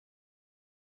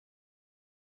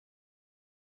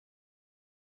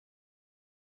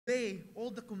obey all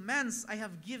the commands I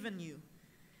have given you.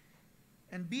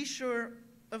 And be sure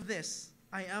of this,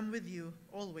 I am with you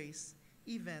always,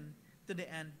 even to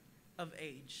the end of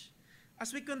age.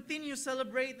 As we continue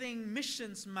celebrating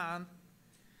Missions Month,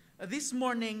 this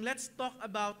morning, let's talk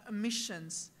about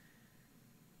missions.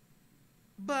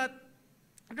 But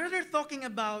rather talking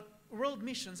about world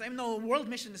missions, I know world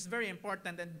mission is very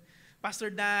important, and Pastor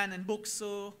Dan and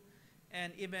Bukso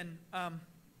and even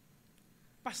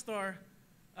Pastor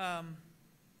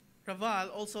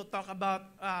Raval also talk about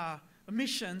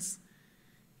missions.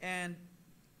 And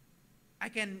I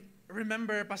can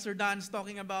remember Pastor Dan's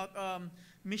talking about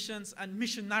missions and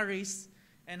missionaries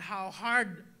and how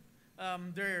hard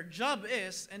their job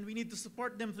is, and we need to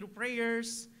support them through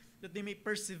prayers that they may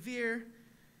persevere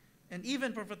and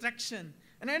even for protection.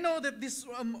 And I know that this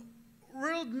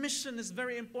world mission is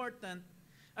very important.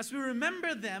 As we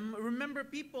remember them, remember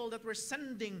people that we're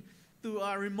sending to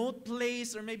a remote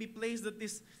place or maybe place that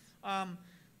is,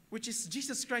 which is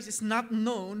Jesus Christ is not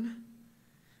known.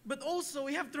 But also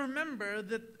we have to remember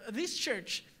that this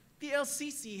church,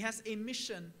 TLCC, has a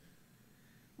mission.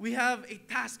 We have a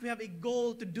task, we have a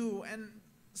goal to do, and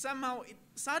somehow it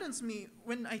saddens me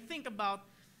when I think about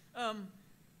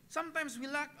sometimes we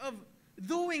lack of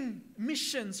doing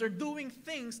missions or doing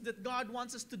things that God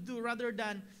wants us to do, rather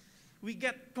than we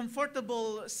get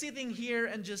comfortable sitting here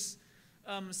and just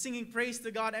singing praise to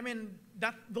God. I mean,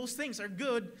 those things are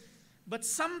good, but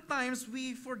sometimes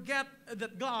we forget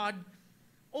that God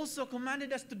also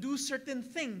commanded us to do certain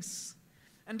things.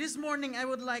 And this morning I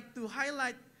would like to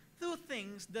highlight 2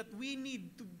 things that we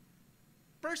need to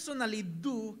personally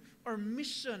do, our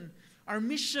mission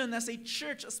as a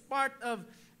church, as part of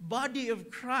body of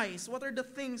Christ. What are the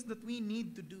things that we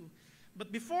need to do?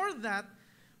 But before that,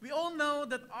 we all know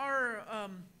that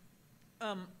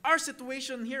our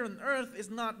situation here on earth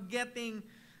is not getting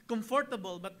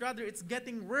comfortable, but rather it's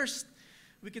getting worse.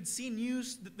 We could see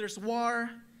news that there's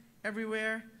war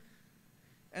everywhere,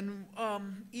 and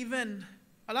even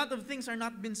a lot of things are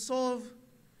not being solved.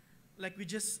 Like we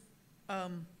just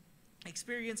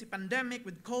experienced a pandemic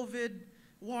with COVID,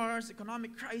 wars,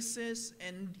 economic crisis,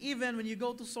 and even when you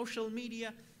go to social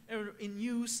media or in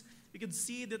news, you can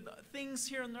see that things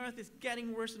here on earth is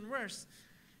getting worse and worse.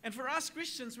 And for us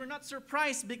Christians, we're not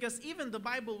surprised, because even the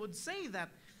Bible would say that.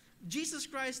 Jesus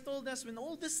Christ told us when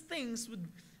all these things would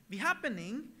be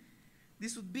happening,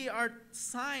 this would be our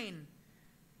sign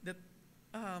that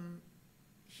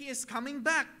He is coming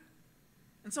back.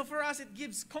 And so for us, it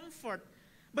gives comfort.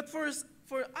 But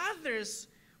for others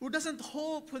who doesn't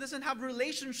hope, who doesn't have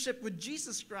relationship with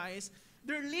Jesus Christ,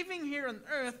 they're living here on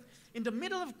earth in the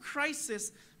middle of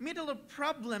crisis, middle of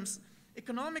problems,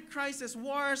 economic crisis,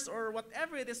 wars, or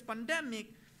whatever it is,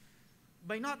 pandemic,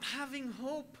 by not having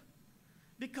hope,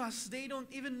 because they don't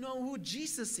even know who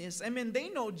Jesus is. I mean, they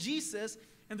know Jesus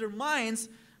in their minds,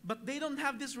 but they don't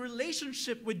have this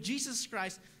relationship with Jesus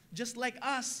Christ, just like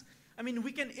us. I mean,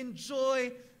 we can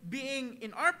enjoy being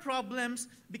in our problems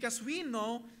because we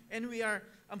know and we are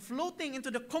floating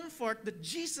into the comfort that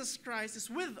Jesus Christ is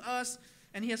with us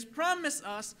and He has promised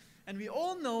us, and we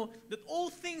all know that all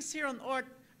things here on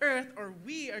earth, or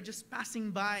we are just passing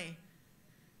by,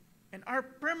 and our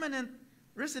permanent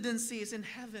residency is in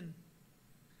heaven.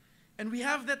 And we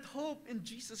have that hope in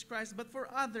Jesus Christ. But for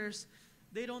others,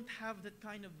 they don't have that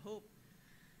kind of hope.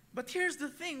 But here's the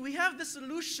thing, we have the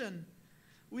solution.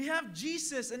 We have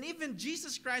Jesus, and even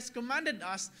Jesus Christ commanded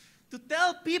us to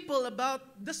tell people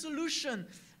about the solution,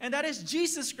 and that is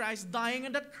Jesus Christ dying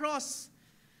on that cross.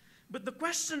 But the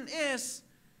question is,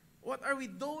 what are we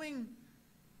doing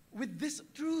with this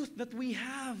truth that we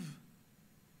have?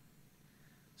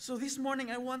 So this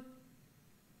morning, I want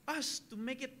us to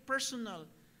make it personal,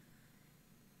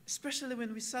 especially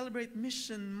when we celebrate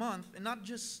Mission Month, and not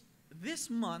just this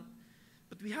month,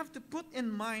 but we have to put in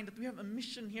mind that we have a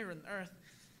mission here on earth.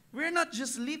 We're not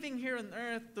just living here on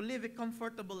earth to live a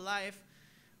comfortable life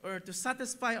or to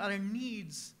satisfy our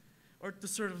needs or to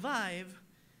survive,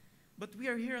 but we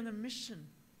are here on a mission.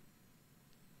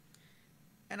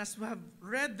 And as we have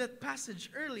read that passage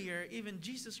earlier, even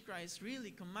Jesus Christ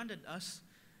really commanded us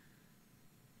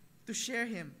to share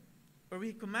Him, or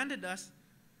He commanded us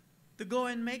to go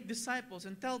and make disciples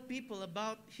and tell people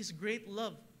about His great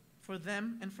love for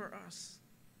them and for us.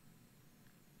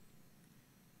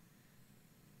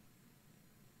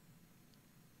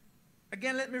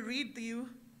 Again, let me read to you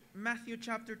Matthew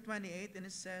chapter 28, and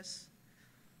it says,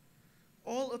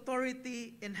 "All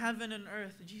authority in heaven and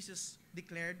earth," Jesus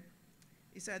declared.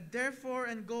 He said, "Therefore,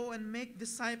 and go and make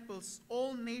disciples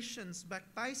all nations,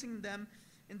 baptizing them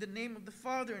in the name of the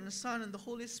Father and the Son and the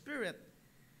Holy Spirit,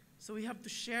 So we have to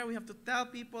share, we have to tell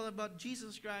people about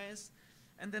Jesus Christ,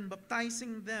 and then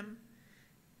baptizing them.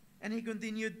 And he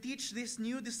continued, teach these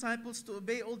new disciples to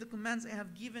obey all the commands I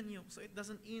have given you. So it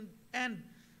doesn't end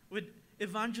with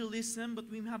evangelism, but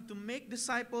we have to make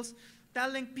disciples,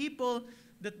 telling people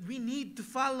that we need to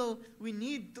follow, we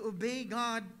need to obey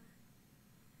God.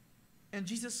 And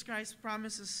Jesus Christ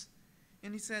promises,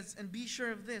 and he says, and be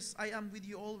sure of this, I am with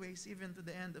you always, even to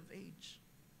the end of age.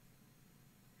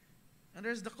 And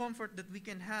there's the comfort that we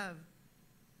can have,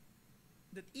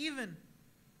 that even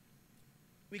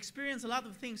we experience a lot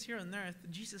of things here on earth,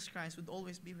 Jesus Christ would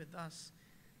always be with us,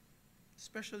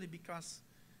 especially because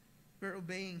we're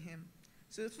obeying him.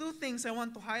 So the two things I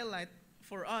want to highlight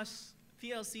for us,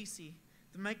 TLCC,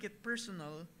 to make it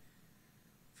personal,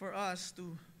 for us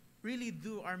to really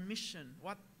do our mission.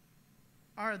 What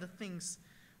are the things?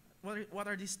 What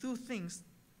are these two things?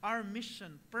 Our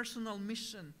mission, personal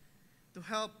mission, to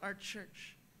help our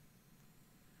church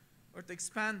or to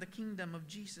expand the kingdom of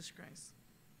Jesus Christ.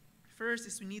 First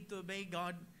is we need to obey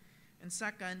God. And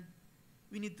second,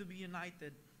 we need to be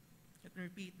united. Let me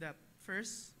repeat that.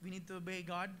 First, we need to obey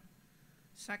God.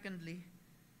 Secondly,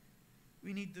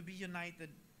 we need to be united.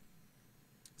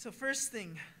 So first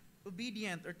thing,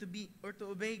 obedient or to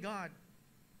obey God.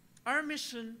 Our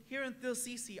mission here in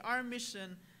TLCC, our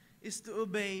mission is to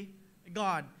obey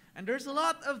God. And there's a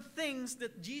lot of things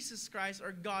that Jesus Christ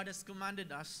or God has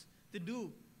commanded us to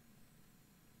do.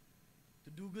 To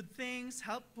do good things,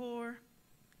 help the poor,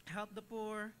 help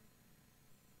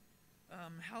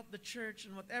the church,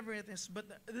 and whatever it is. But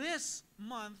this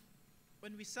month,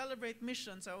 when we celebrate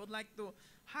missions, I would like to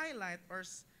highlight or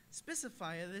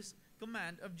specify this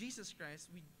command of Jesus Christ.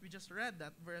 We just read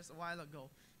that verse a while ago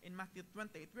in Matthew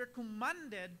 28. We're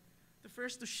commanded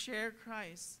to share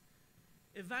Christ.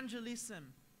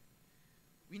 Evangelism.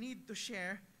 We need to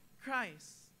share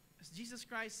Christ. As Jesus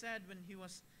Christ said when he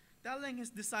was telling his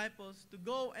disciples to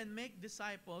go and make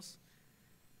disciples,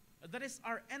 that is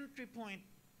our entry point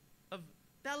of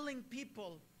telling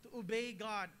people to obey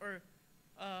God, or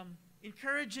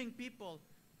encouraging people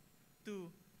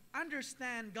to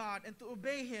understand God and to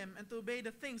obey him and to obey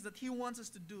the things that he wants us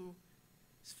to do.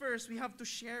 First, we have to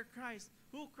share Christ,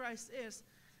 who Christ is,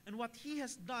 and what he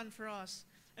has done for us.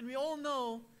 And we all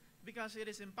know, because it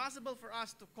is impossible for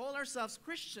us to call ourselves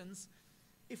Christians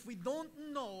if we don't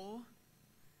know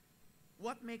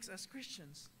what makes us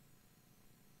Christians.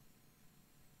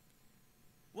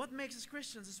 What makes us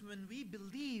Christians is when we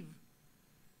believe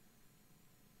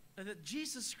that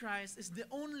Jesus Christ is the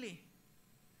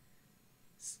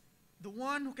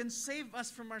one who can save us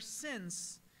from our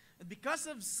sins. And because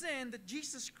of sin, that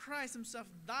Jesus Christ himself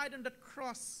died on that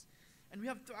cross. And we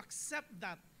have to accept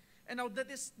that. And now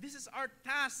this is our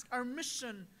task, our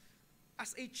mission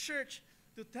as a church,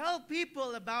 to tell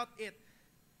people about it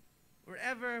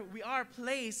wherever we are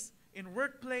placed, in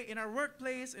our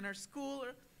workplace, in our school,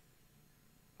 or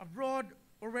abroad,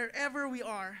 or wherever we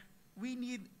are. We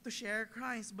need to share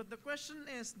Christ. But the question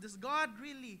is, does God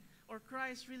really, or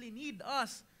Christ really need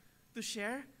us to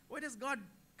share? Why does God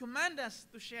command us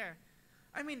to share?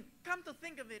 I mean, come to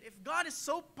think of it, if God is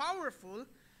so powerful,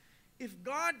 if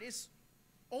God is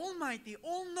almighty,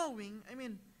 all-knowing, I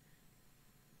mean,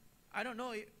 I don't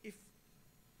know if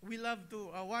we love to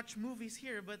watch movies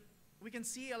here, but we can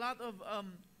see a lot of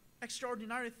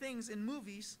extraordinary things in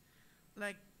movies,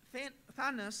 like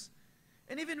Thanos,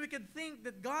 and even we could think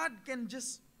that God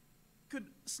could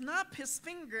snap his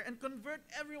finger and convert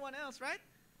everyone else, right?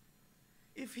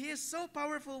 If he is so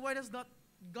powerful, why does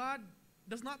God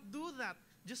does not do that?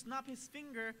 Just snap his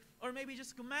finger, or maybe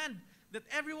just command that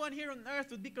everyone here on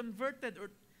earth would be converted, or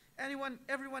everyone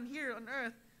here on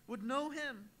earth would know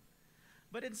him.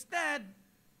 But instead,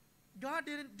 God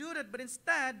didn't do that. But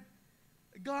instead,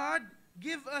 God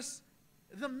gave us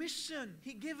the mission.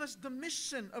 He gave us the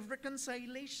mission of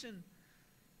reconciliation.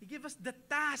 He gave us the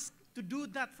task to do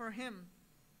that for him.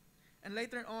 And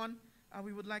later on, I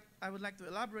would like to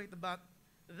elaborate about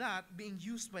that being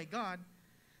used by God.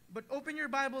 But open your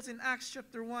Bibles in Acts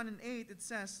chapter 1 and 8. It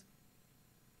says,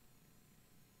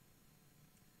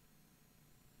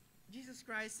 Jesus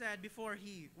Christ said before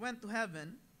he went to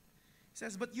heaven, he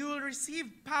says, but you will receive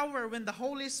power when the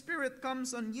Holy Spirit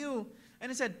comes on you. And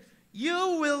he said,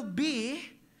 you will be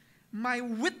my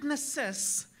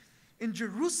witnesses in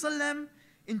Jerusalem,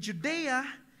 in Judea,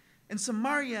 in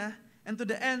Samaria, and to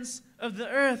the ends of the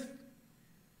earth.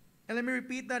 And let me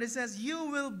repeat that. It says,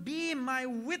 you will be my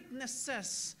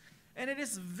witnesses. And it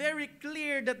is very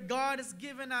clear that God has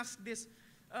given us this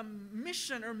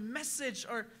mission or message,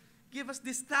 or give us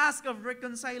this task of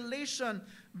reconciliation,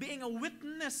 being a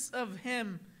witness of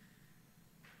him.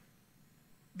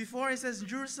 Before he says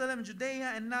Jerusalem,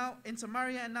 Judea, and now in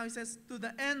Samaria, and now he says to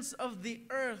the ends of the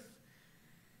earth.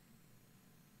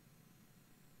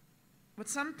 But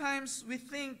sometimes we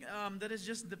think that is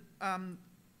just the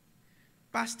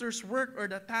pastor's work or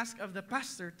the task of the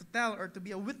pastor to tell or to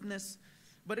be a witness.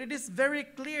 But it is very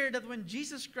clear that when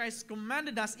Jesus Christ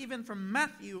commanded us, even from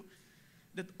Matthew,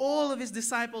 that all of his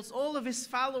disciples, all of his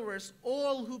followers,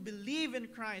 all who believe in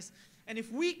Christ, and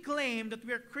if we claim that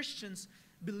we are Christians,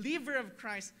 believer of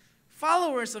Christ,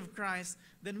 followers of Christ,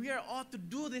 then we are ought to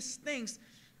do these things,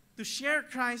 to share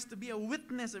Christ, to be a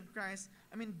witness of Christ.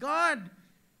 I mean, God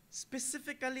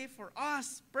specifically for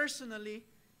us personally,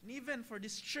 and even for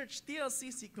this church,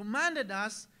 TLCC, commanded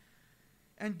us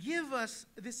and give us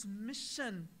this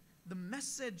mission, the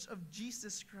message of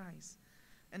Jesus Christ.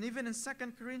 And even in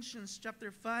 2 Corinthians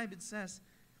chapter 5, it says,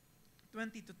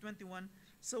 20 to 21,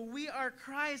 so we are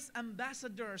Christ's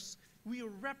ambassadors. We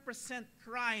represent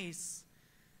Christ.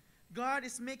 God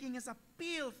is making his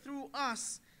appeal through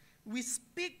us. We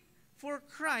speak for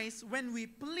Christ when we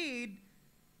plead,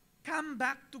 come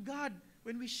back to God.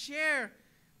 When we share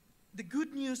the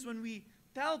good news, when we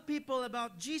tell people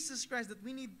about Jesus Christ, that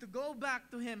we need to go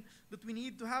back to him, that we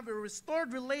need to have a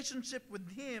restored relationship with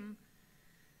him.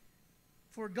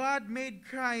 For God made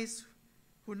Christ,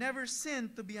 who never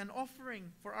sinned, to be an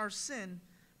offering for our sin,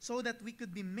 so that we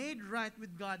could be made right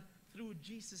with God through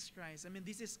Jesus Christ. I mean,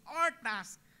 this is our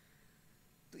task,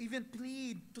 to even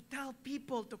plead, to tell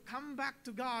people to come back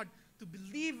to God, to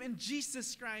believe in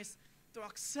Jesus Christ, to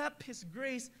accept his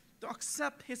grace, to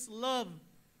accept his love.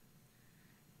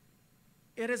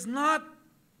 It is not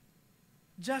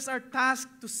just our task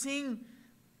to sing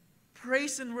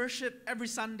praise and worship every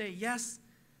Sunday. Yes,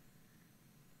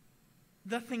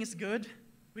 that thing is good.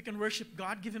 We can worship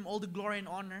God, give him all the glory and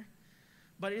honor.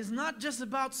 But it's not just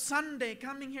about Sunday,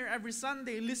 coming here every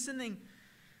Sunday, listening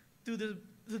to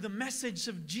the message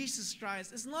of Jesus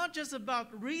Christ. It's not just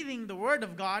about reading the Word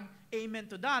of God. Amen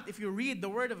to that. If you read the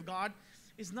Word of God,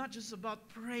 it's not just about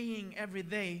praying every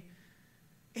day.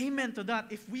 Amen to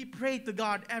that. If we pray to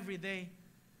God every day.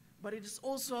 But it is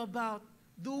also about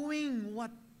doing what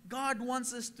God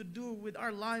wants us to do with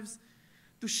our lives,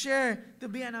 to share, to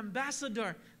be an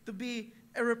ambassador, to be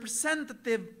a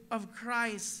representative of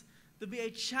Christ, to be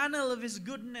a channel of his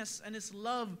goodness and his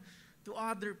love to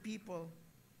other people.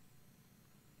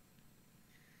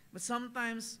 But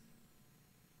sometimes,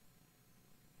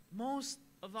 most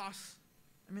of us,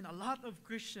 a lot of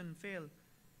Christians fail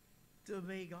to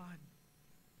obey God.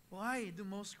 Why do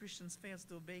most Christians fail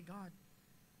to obey God?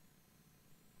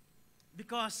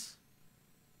 Because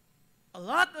a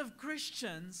lot of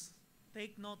Christians,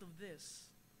 take note of this,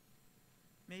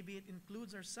 maybe it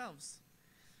includes ourselves.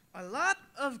 A lot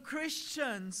of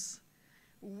Christians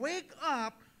wake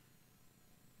up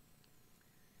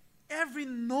every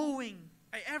morning,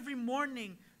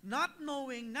 not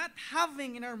knowing, not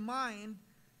having in our mind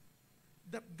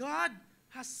that God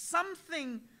has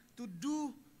something to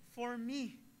do for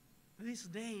me this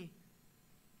day.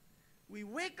 We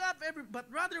wake up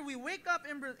we wake up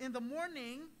in the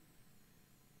morning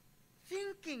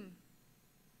thinking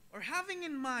or having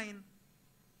in mind,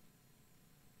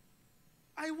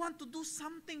 I want to do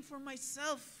something for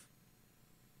myself.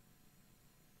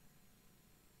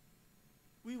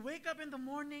 We wake up in the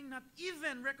morning not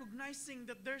even recognizing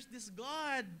that there's this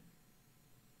God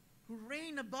who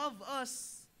reigns above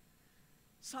us.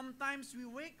 Sometimes we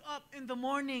wake up in the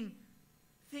morning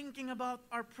thinking about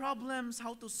our problems,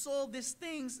 how to solve these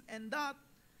things and that,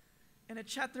 and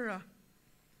etc.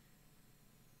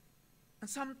 And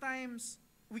sometimes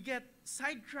we get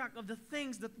sidetracked of the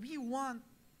things that we want.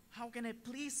 How can I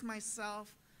please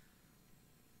myself?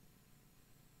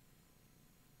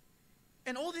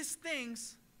 And all these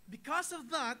things, because of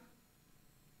that,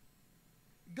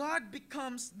 God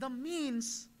becomes the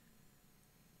means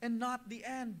and not the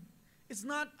end. It's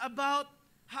not about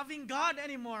having God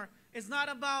anymore. It's not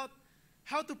about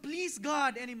how to please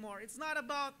God anymore. It's not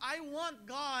about, I want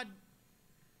God.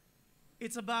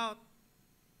 It's about,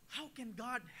 how can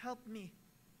God help me?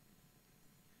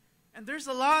 And there's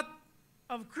a lot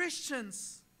of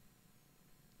Christians,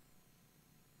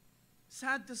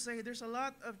 sad to say, there's a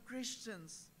lot of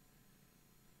Christians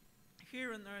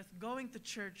here on earth going to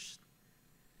church,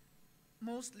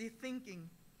 mostly thinking,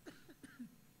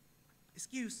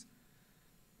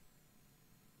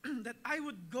 that I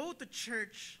would go to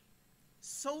church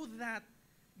so that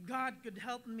God could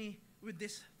help me with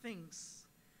these things.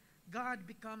 God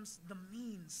becomes the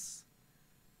means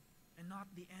and not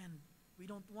the end. We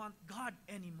don't want God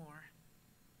anymore.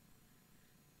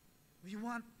 We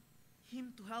want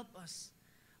him to help us.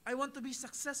 I want to be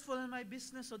successful in my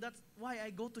business, so that's why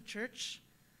I go to church.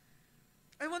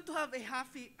 I want to have a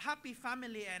happy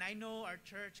family, and I know our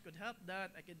church could help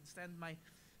that. I could send my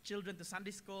children to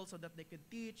Sunday school so that they could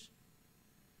teach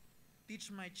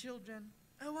my children.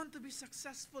 I want to be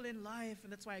successful in life,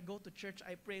 and that's why I go to church.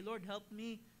 I pray, Lord, help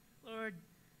me. Lord,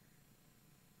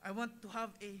 I want to have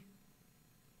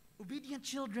obedient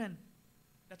children.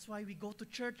 That's why we go to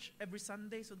church every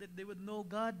Sunday, so that they would know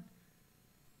God.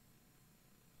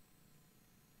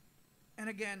 And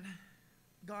again,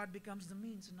 God becomes the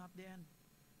means and not the end.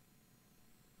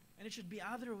 And it should be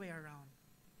other way around.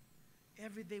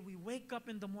 Every day we wake up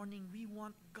in the morning, we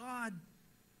want God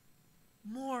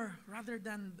more rather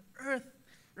than the earth,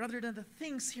 rather than the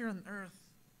things here on earth.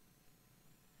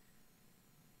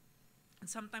 And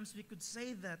sometimes we could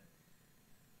say that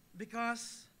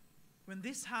because when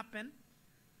this happened,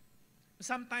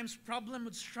 sometimes problem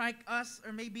would strike us,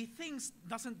 or maybe things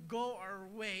doesn't go our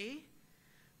way,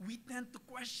 we tend to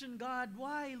question God.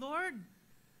 Why, Lord?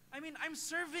 I mean, I'm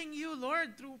serving you,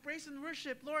 Lord, through praise and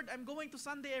worship. Lord, I'm going to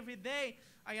Sunday every day.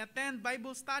 I attend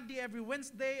Bible study every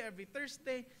Wednesday, every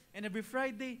Thursday, and every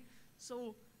Friday.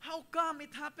 So how come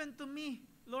it happened to me,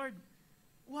 Lord?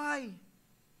 Why?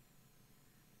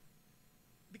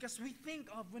 Because we think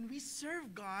of when we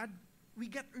serve God, we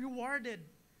get rewarded.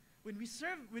 When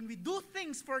we do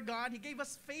things for God, He gave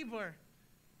us favor.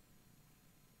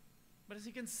 But as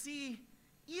you can see,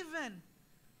 even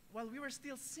while we were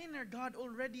still sinner, God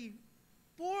already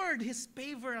poured His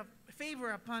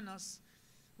favor upon us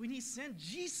when He sent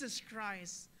Jesus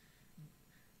Christ,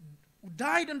 who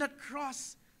died on that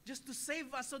cross just to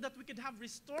save us, so that we could have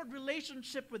restored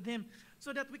relationship with Him,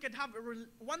 so that we could have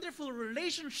a wonderful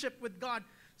relationship with God,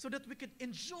 so that we could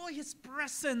enjoy His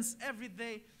presence every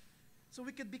day, so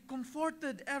we could be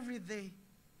comforted every day.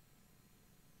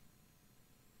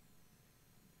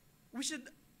 We should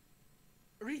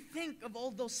rethink of all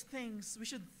those things. We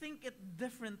should think it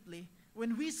differently.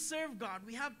 When we serve God,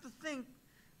 we have to think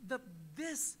that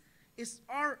this is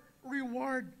our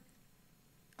reward.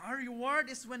 Our reward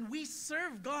is when we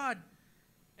serve God.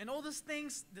 And all those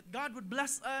things that God would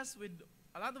bless us with,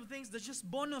 a lot of things, that's just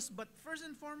bonus. But first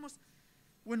and foremost,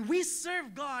 when we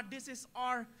serve God, this is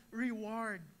our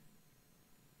reward.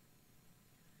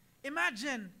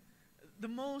 Imagine the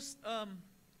most,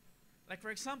 like for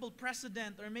example,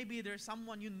 president, or maybe there's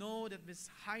someone you know that is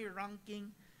high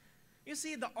ranking. You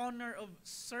see the honor of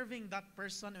serving that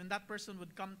person, and that person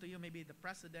would come to you, maybe the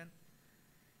president,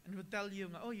 and would tell you,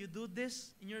 oh, you do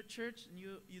this in your church, and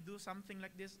you do something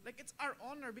like this. Like, it's our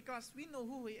honor because we know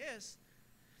who He is.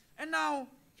 And now,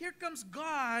 here comes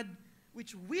God,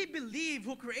 which we believe,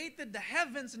 who created the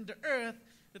heavens and the earth,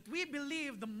 that we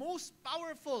believe the most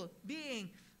powerful being,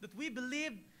 that we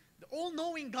believe the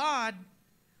all-knowing God,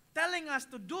 telling us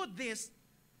to do this,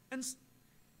 and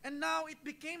now it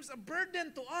becomes a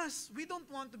burden to us. We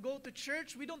don't want to go to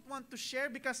church. We don't want to share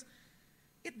because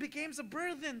it becomes a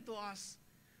burden to us.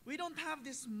 We don't have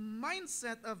this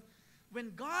mindset of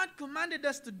when God commanded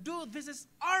us to do, this is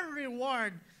our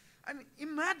reward. I mean,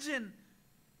 imagine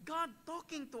God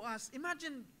talking to us.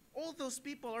 Imagine all those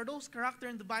people or those characters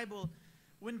in the Bible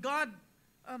when God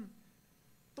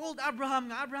told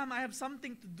Abraham, Abraham, I have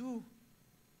something to do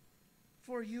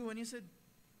for you. And He said,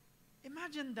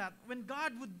 imagine that, when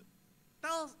God would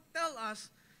tell us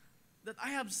that I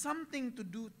have something to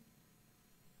do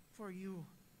for you.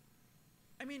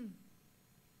 I mean,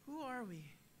 who are we?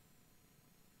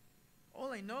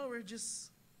 All I know, we're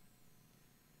just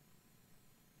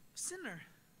a sinner,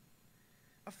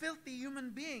 a filthy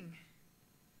human being.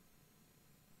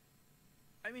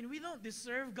 I mean, we don't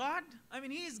deserve God. I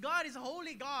mean, He is God. He's a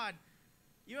holy God.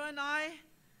 You and I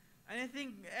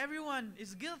think everyone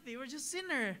is guilty. We're just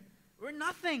sinner. We're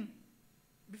nothing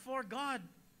before God.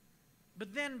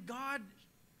 But then God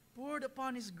poured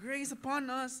upon His grace upon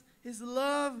us, His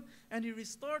love, and He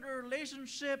restored our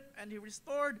relationship, and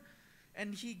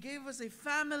He gave us a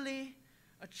family,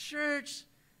 a church.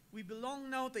 We belong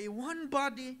now to a one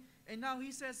body, and now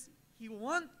He says He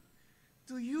wants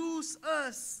to use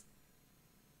us.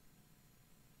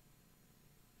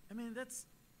 I mean, that's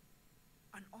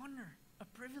an honor, a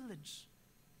privilege,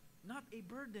 not a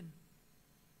burden.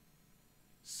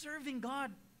 Serving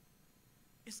God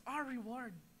is our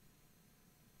reward.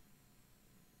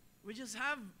 We just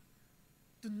have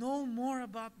to know more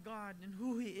about God and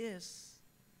who He is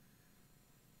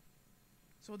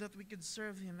so that we could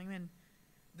serve Him. I mean,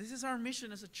 this is our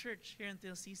mission as a church here in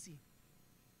TLCC.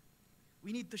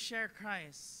 We need to share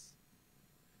Christ.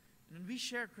 And when we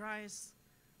share Christ,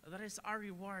 that is our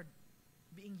reward,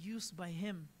 being used by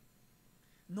Him,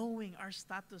 knowing our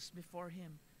status before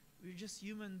Him. We're just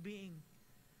human beings.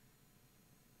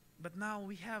 But now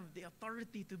we have the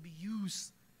authority to be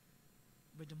used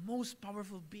by the most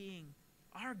powerful being,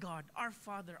 our God, our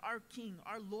Father, our King,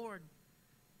 our Lord,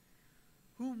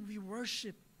 whom we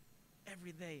worship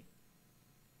every day.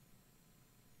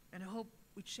 And I hope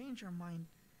we change our mind,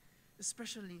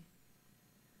 especially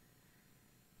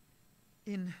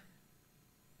in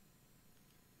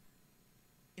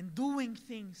doing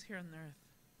things here on earth.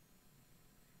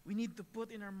 We need to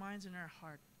put in our minds and our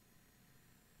heart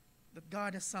that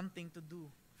God has something to do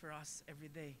for us every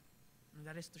day. And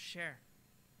that is to share.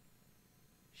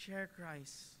 Share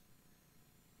Christ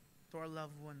to our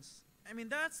loved ones. I mean,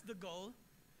 that's the goal.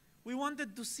 We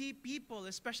wanted to see people,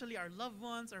 especially our loved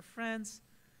ones, our friends,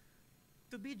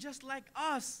 to be just like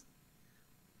us,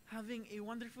 having a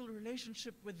wonderful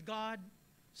relationship with God,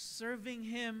 serving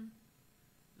Him,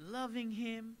 loving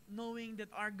Him, knowing that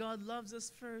our God loves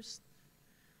us first.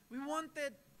 We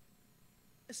wanted,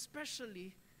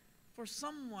 especially for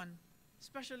someone,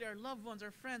 especially our loved ones,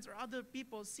 our friends, or other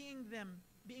people, seeing them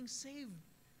being saved,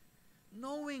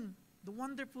 knowing the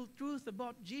wonderful truth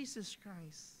about Jesus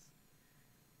Christ.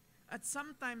 And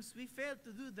sometimes we fail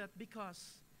to do that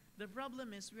because the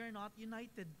problem is we are not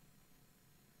united.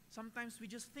 Sometimes we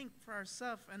just think for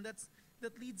ourselves, and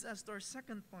that leads us to our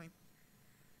second point.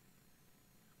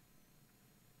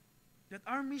 That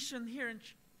our mission here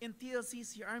in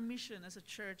TLCC, our mission as a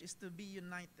church is to be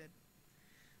united.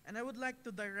 And I would like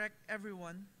to direct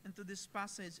everyone into this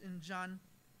passage in John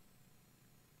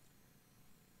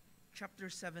chapter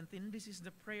 17. This is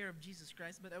the prayer of Jesus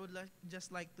Christ, but I would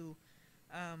just like to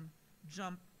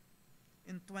jump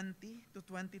in 20 to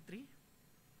 23.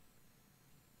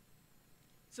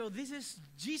 So this is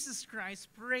Jesus Christ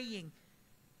praying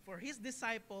for His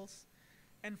disciples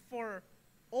and for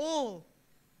all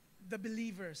the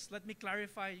believers. Let me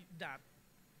clarify that.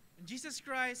 Jesus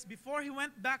Christ, before He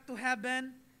went back to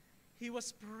heaven, He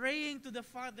was praying to the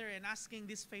Father and asking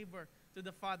this favor to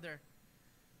the Father.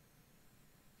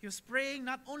 He was praying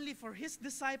not only for His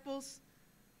disciples,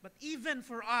 but even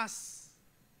for us,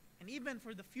 and even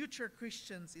for the future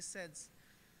Christians. He says,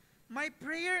 "My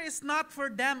prayer is not for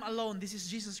them alone." This is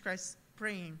Jesus Christ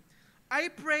praying. "I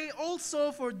pray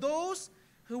also for those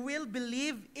who will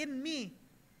believe in me,"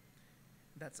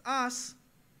 that's us,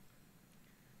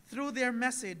 "through their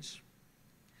message,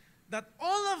 that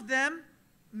all of them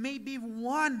may be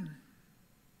one.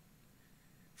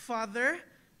 Father,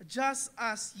 just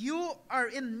as you are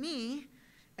in me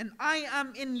and I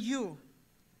am in you,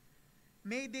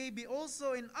 may they be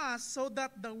also in us, so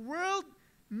that the world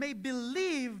may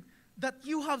believe that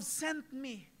you have sent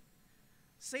me."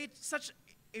 Say such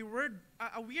a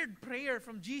weird prayer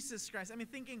from Jesus Christ. I mean,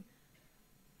 thinking,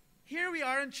 here we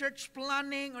are in church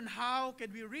planning on how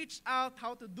can we reach out,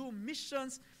 how to do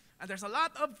missions, and there's a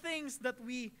lot of things that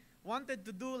we wanted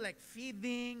to do, like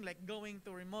feeding, like going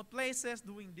to remote places,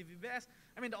 doing DVBS.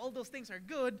 I mean, all those things are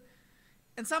good.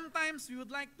 And sometimes we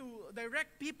would like to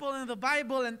direct people in the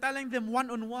Bible and telling them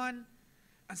one-on-one.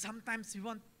 And sometimes we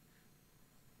want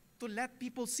to let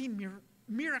people see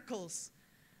miracles.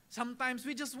 Sometimes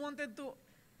I just wanted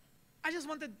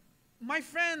my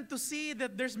friend to see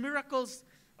that there's miracles,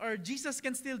 or Jesus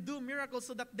can still do miracles,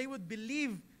 so that they would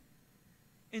believe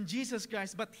in Jesus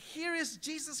Christ. But here is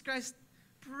Jesus Christ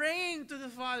praying to the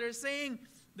Father, saying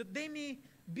that they may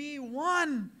be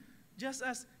one, just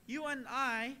as you and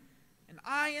I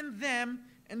and them,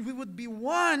 and we would be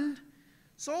one,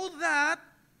 so that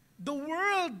the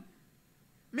world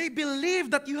may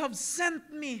believe that you have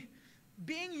sent me.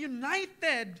 Being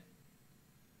united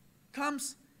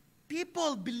comes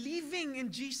people believing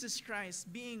in Jesus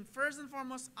Christ, being first and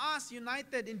foremost us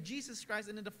united in Jesus Christ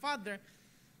and in the Father,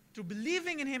 to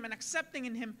believing in Him and accepting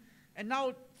in Him. And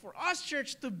now for us,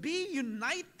 church, to be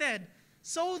united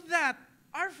so that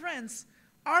our friends,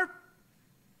 our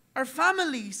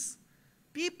families,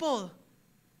 people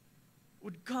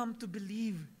would come to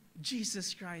believe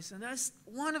Jesus Christ. And that's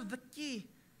one of the key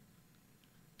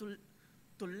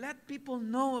to let people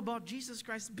know about Jesus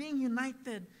Christ, being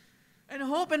united. And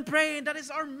hope and pray, and that is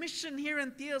our mission here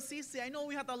in TLCC. I know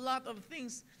we had a lot of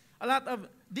things, a lot of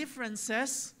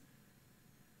differences.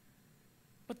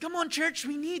 But come on, church,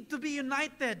 we need to be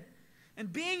united.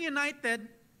 And being united,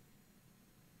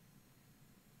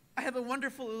 I have a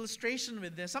wonderful illustration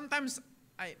with this. Sometimes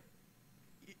I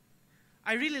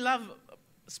really love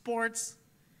sports,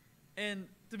 and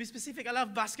to be specific, I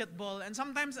love basketball. And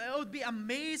sometimes I would be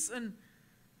amazed on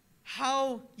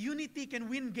how unity can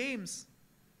win games.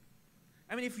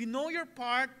 I mean, if you know your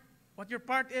part, what your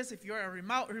part is, if you're a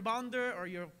rebounder, or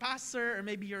you're a passer, or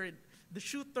maybe you're the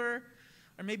shooter,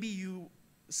 or maybe you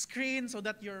screen so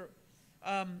that your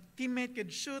teammate can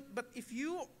shoot. But if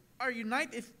you are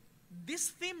united, if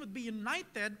this team would be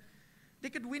united, They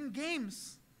could win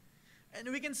games. And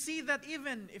we can see that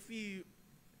even if you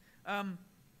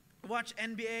watch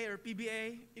NBA or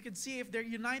PBA, you can see if they're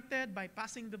united by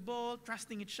passing the ball,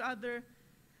 trusting each other,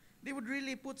 they would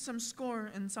really put some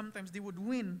score and sometimes they would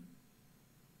win.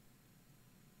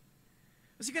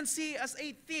 As you can see, as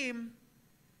a team,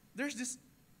 there's this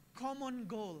common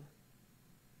goal.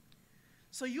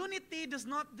 So unity does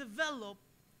not develop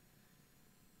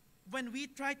when we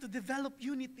try to develop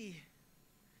unity.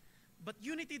 But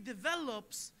unity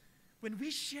develops when we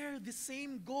share the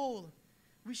same goal.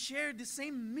 We share the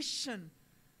same mission.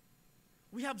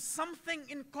 We have something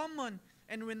in common.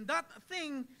 And when that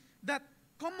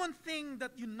common thing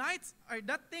that unites, or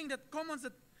that thing that commons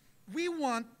that we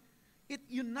want, it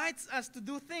unites us to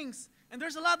do things. And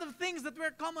there's a lot of things that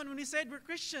we're common when we said we're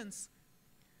Christians.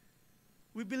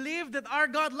 We believe that our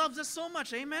God loves us so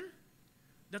much. Amen?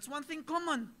 That's one thing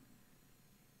common.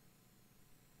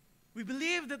 We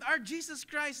believe that our Jesus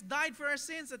Christ died for our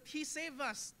sins, that He saved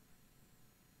us.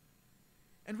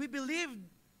 And we believe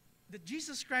that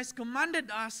Jesus Christ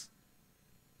commanded us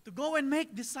to go and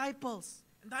make disciples.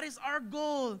 And that is our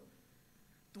goal,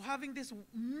 to having this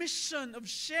mission of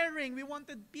sharing. We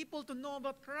wanted people to know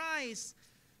about Christ.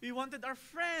 We wanted our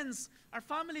friends, our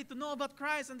family to know about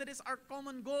Christ, and that is our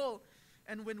common goal.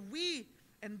 And when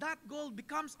that goal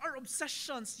becomes our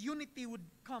obsessions, unity would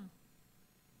come.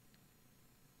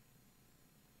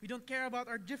 We don't care about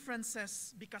our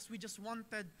differences because we just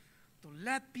wanted to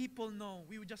let people know.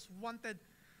 We just wanted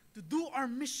to do our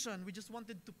mission. We just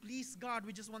wanted to please God.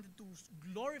 We just wanted to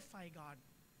glorify God.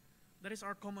 That is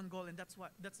our common goal, and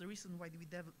that's the reason why we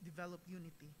develop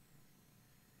unity.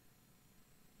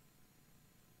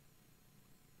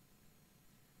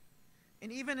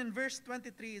 And even in verse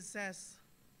 23 it says,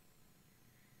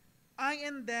 I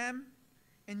and them,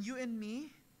 and you and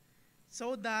me,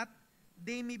 so that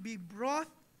they may be brought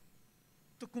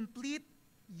to complete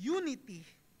unity.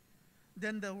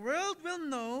 Then the world will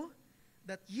know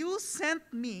that you sent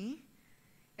me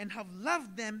and have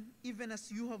loved them even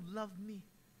as you have loved me.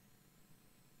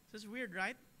 This is weird,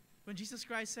 right? When Jesus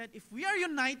Christ said, if we are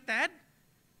united,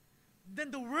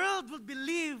 then the world will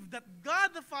believe that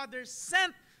God the Father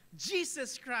sent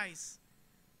Jesus Christ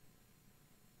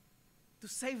to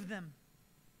save them.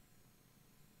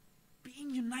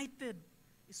 Being united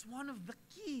is one of the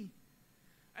key.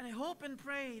 And I hope and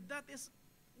pray that is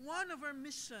one of our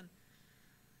mission.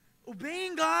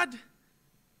 Obeying God,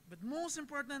 but most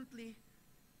importantly,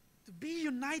 to be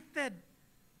united,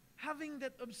 having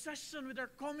that obsession with our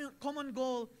common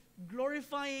goal,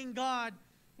 glorifying God,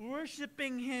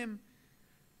 worshiping Him,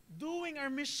 doing our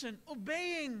mission,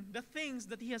 obeying the things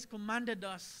that He has commanded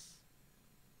us.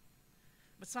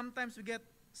 But sometimes we get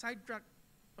sidetracked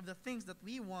of the things that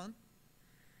we want,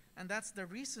 and that's the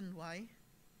reason why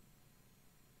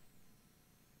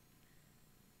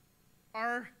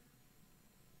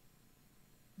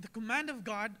the command of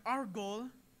God, our goal,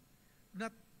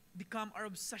 not become our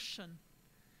obsession.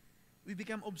 We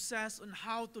become obsessed on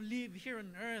how to live here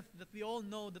on earth that we all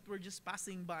know that we're just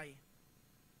passing by.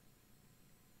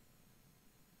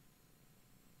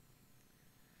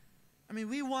 I mean,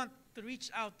 we want to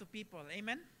reach out to people.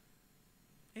 Amen?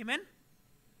 Amen?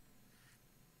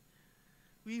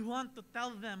 We want to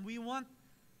tell them. We want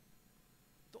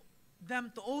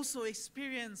them to also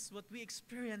experience what we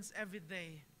experience every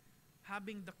day.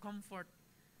 Having the comfort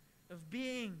of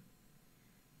being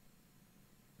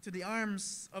to the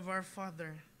arms of our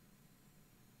Father.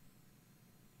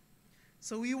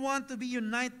 So we want to be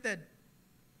united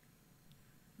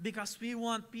because we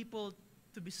want people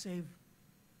to be saved.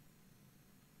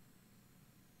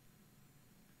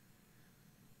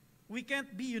 We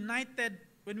can't be united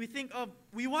when we think of,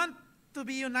 we want to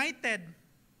be united.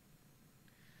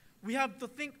 We have to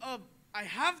think of, I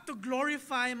have to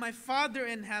glorify my Father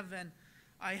in heaven.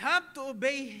 I have to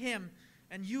obey Him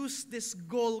and use this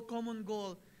goal, common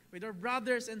goal, with our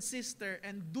brothers and sisters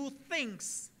and do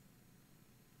things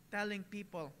telling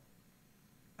people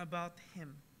about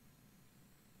Him.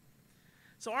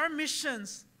 So our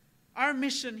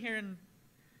mission here in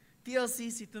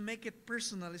TLCC, to make it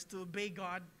personal, is to obey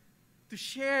God, to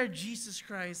share Jesus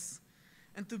Christ,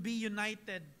 and to be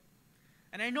united.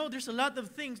 And I know there's a lot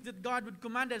of things that God would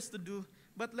command us to do,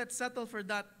 but let's settle for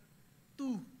that.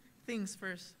 2 things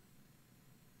first.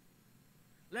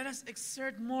 Let us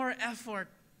exert more effort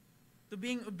to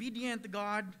being obedient to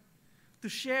God, to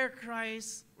share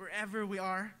Christ wherever we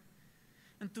are,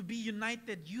 and to be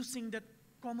united using that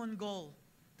common goal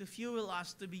to fuel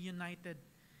us to be united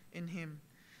in Him.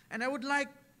 And I would like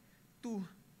to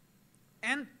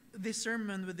end this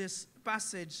sermon with this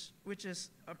passage, which is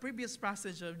a previous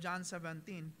passage of John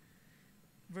 17.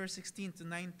 verse 16 to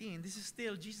 19. This is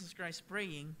still Jesus Christ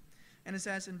praying. And it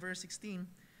says in verse 16,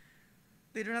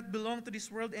 "They do not belong to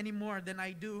this world any more than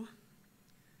I do.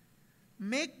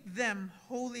 Make them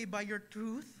holy by your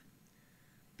truth.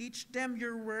 Teach them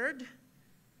your word,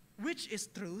 which is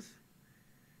truth."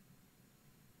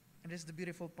 And this is the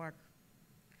beautiful part.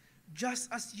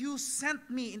 "Just as you sent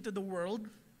me into the world,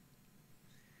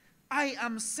 I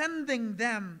am sending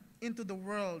them into the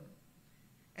world.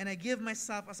 And I give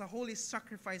myself as a holy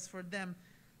sacrifice for them,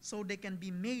 so they can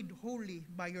be made holy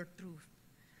by your truth."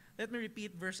 Let me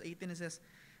repeat verse 18. It says,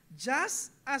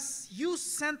 "Just as you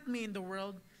sent me in the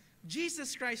world,"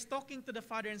 Jesus Christ talking to the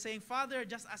Father and saying, "Father,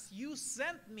 just as you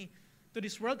sent me to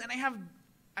this world, and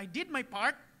I did my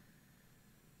part.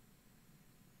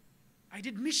 I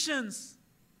did missions.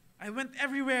 I went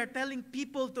everywhere telling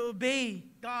people to obey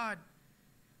God,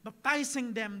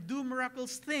 baptizing them, do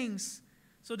miraculous things,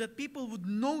 so that people would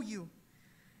know you."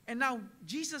 And now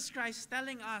Jesus Christ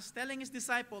telling his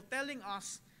disciple, telling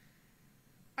us,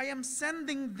 "I am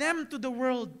sending them to the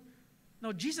world."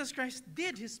 Now Jesus Christ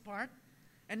did his part,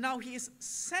 and now he is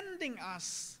sending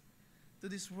us to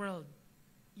this world.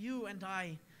 You and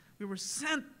I, we were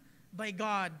sent by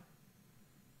God,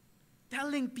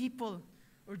 telling people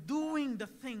or doing the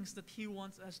things that he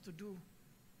wants us to do.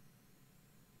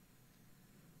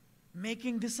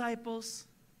 Making disciples,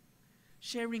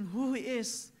 sharing who he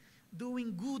is,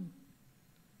 doing good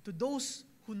to those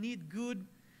who need good,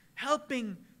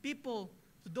 helping people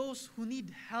to those who need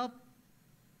help,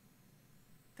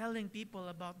 telling people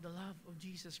about the love of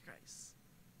Jesus Christ.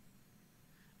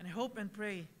 And I hope and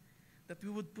pray that we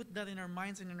would put that in our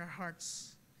minds and in our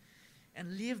hearts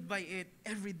and live by it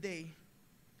every day,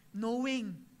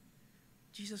 knowing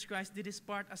Jesus Christ did his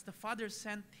part as the Father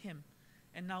sent him,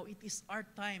 and now it is our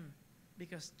time,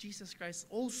 because Jesus Christ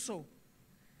also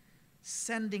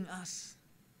sending us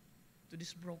to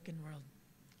this broken world.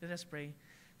 Let us pray.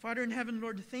 Father in heaven,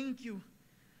 Lord, thank you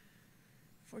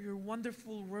for your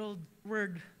wonderful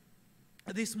word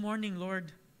this morning,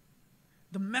 Lord.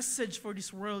 The message for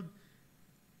this world,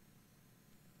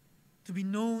 to be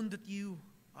known that you,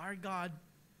 our God,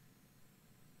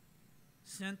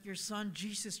 sent your Son,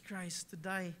 Jesus Christ, to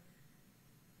die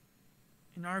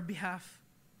in our behalf,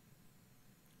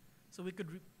 so we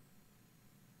could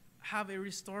have a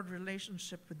restored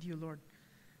relationship with you, Lord.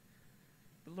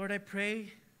 But Lord, I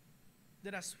pray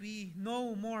that as we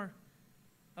know more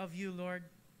of you, Lord,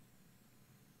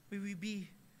 we will be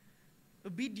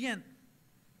obedient.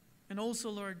 And also,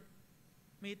 Lord,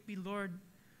 may it be, Lord,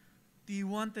 that you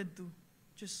wanted to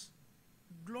just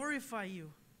glorify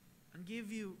you and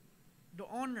give you the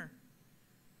honor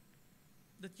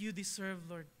that you deserve,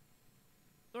 Lord.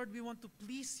 Lord, we want to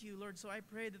please you, Lord, so I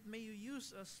pray that may you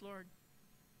use us, Lord,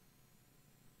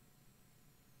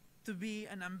 to be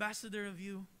an ambassador of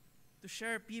you, to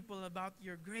share people about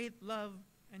your great love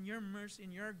and your mercy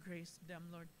and your grace to them,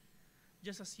 Lord,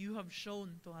 just as you have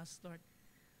shown to us, Lord.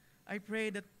 I pray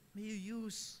that may you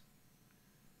use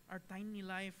our tiny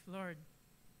life, Lord,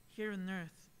 here on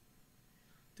earth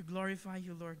to glorify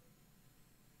you, Lord.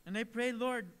 And I pray,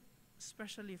 Lord,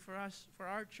 especially for us, for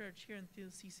our church here in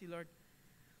TLCC, Lord,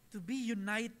 to be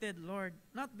united, Lord,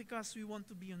 not because we want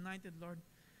to be united, Lord,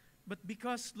 but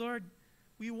because, Lord,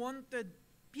 we wanted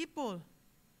people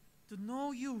to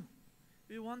know you.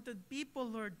 We wanted people,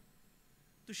 Lord,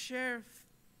 to share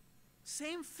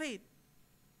same faith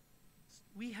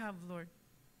we have, Lord.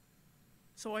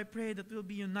 So I pray that we'll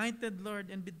be united,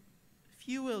 Lord, and be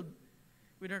fueled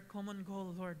with our common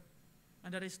goal, Lord,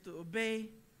 and that is to obey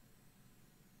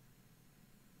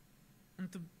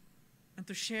and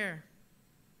to share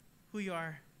who you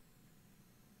are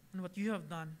and what you have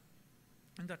done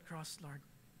on that cross, Lord.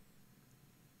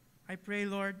 I pray,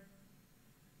 Lord,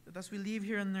 that as we live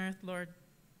here on earth, Lord,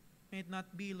 may it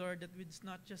not be, Lord, that it's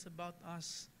not just about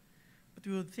us, but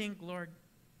we will think, Lord,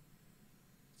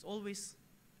 it's always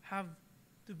have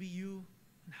to be you,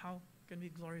 and how can we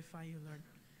glorify you, Lord.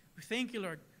 We thank you,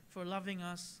 Lord, for loving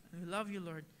us, and we love you,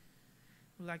 Lord.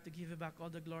 We'd like to give you back all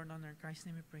the glory and honor. In Christ's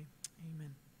name we pray.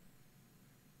 Amen.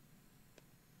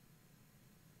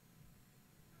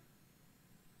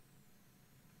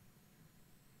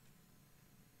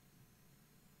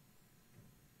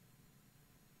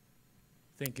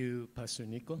 Thank you, Pastor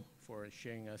Nico, for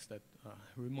sharing us that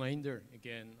reminder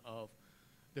again of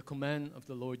the command of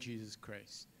the Lord Jesus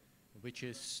Christ, which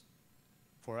is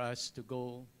for us to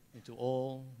go into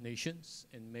all nations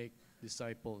and make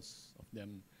disciples of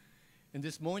them. And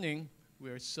this morning,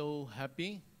 we are so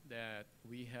happy that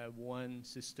we have one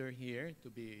sister here to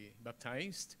be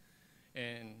baptized,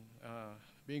 and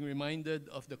being reminded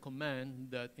of the command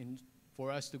that in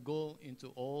for us to go into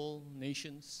all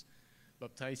nations,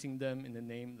 baptizing them in the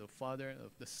name of the Father,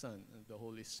 of the Son, and the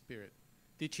Holy Spirit,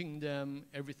 teaching them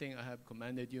everything I have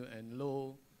commanded you, and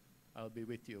lo, I'll be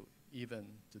with you even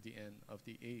to the end of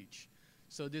the age.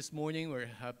 So this morning we're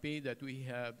happy that we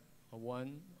have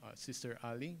Sister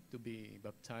Ali, to be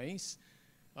baptized.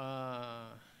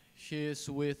 She is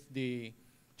with the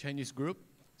Chinese group,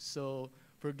 so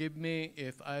forgive me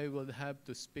if I will have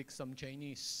to speak some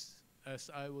Chinese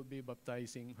as I will be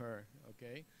baptizing her,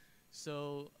 okay?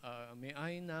 So may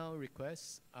I now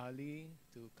request Ali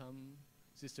to come,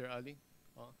 Sister Ali?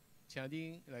 请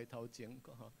你来头前，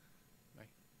来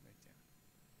讲。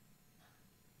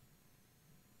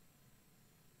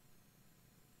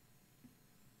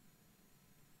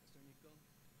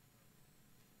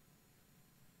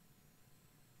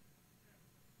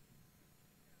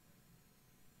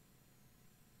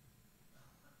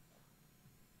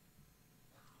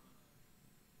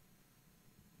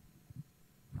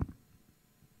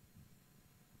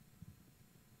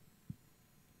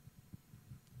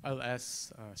I'll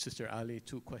ask Sister Ali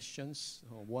 2 questions.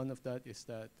 One of that is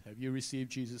that, have you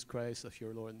received Jesus Christ as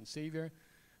your Lord and Savior?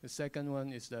 The second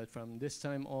one is that from this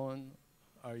time on,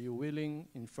 are you willing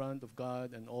in front of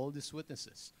God and all these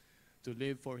witnesses to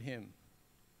live for Him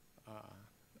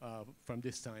from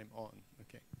this time on?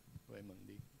 Okay. 我問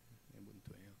你問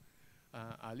題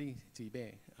啊。阿里姊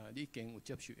妹，你已經有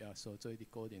接受耶穌做你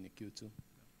個人的救主？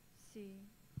是。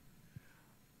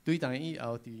對待以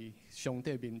後伫上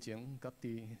帝面前，甲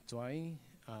伫跩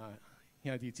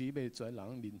兄弟姊妹跩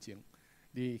人面前，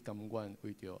你甘願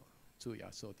為着主耶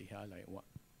穌伫遐來活？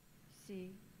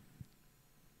是。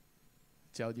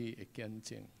照你的見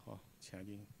證，請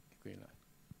你過來。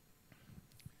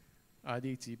阿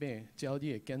弟姊妹，照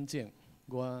你的見證，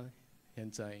我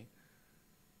現在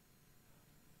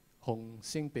奉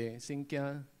聖父、聖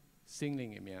子、聖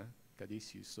靈的名，甲你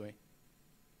受洗。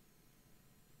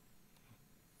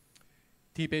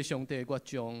天父上帝，我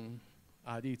將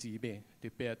阿弟姊妹特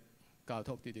別交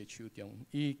託你的手中。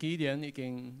伊既然已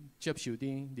經接受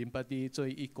你、明白你做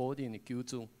伊個人的救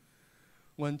主，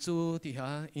願主伫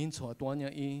遐引帶帶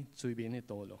領伊水面的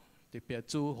道路，特別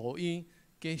主互伊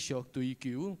繼續追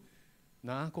求，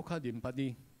那更較明白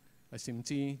你，甚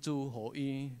至主互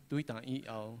伊對待以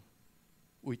後，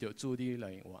為着主你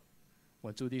來活。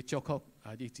願主你祝福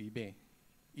阿弟姊妹，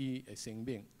伊的生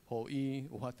命。互伊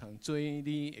有法通做你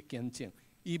的見證，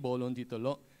伊無論佇倒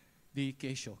落，你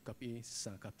繼續甲伊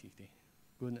相甲佇地。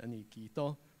阮安尼祈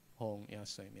禱，奉耶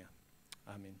穌名，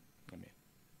阿門，阿門。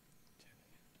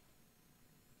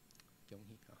恭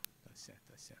喜啊！多謝，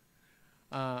多謝。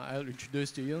I'll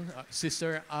introduce to you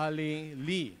Sister Ali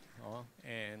Lee,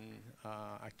 and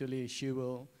actually she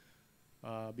will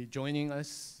be joining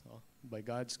us by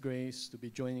God's grace to be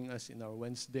joining us in our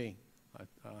Wednesday.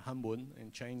 Hanbun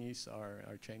in Chinese,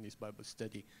 our Chinese Bible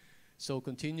study. So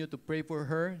continue to pray for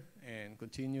her and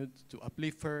continue to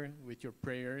uplift her with your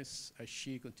prayers as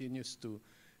she continues to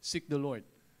seek the Lord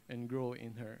and grow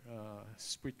in her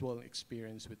spiritual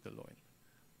experience with the Lord.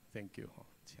 Thank you.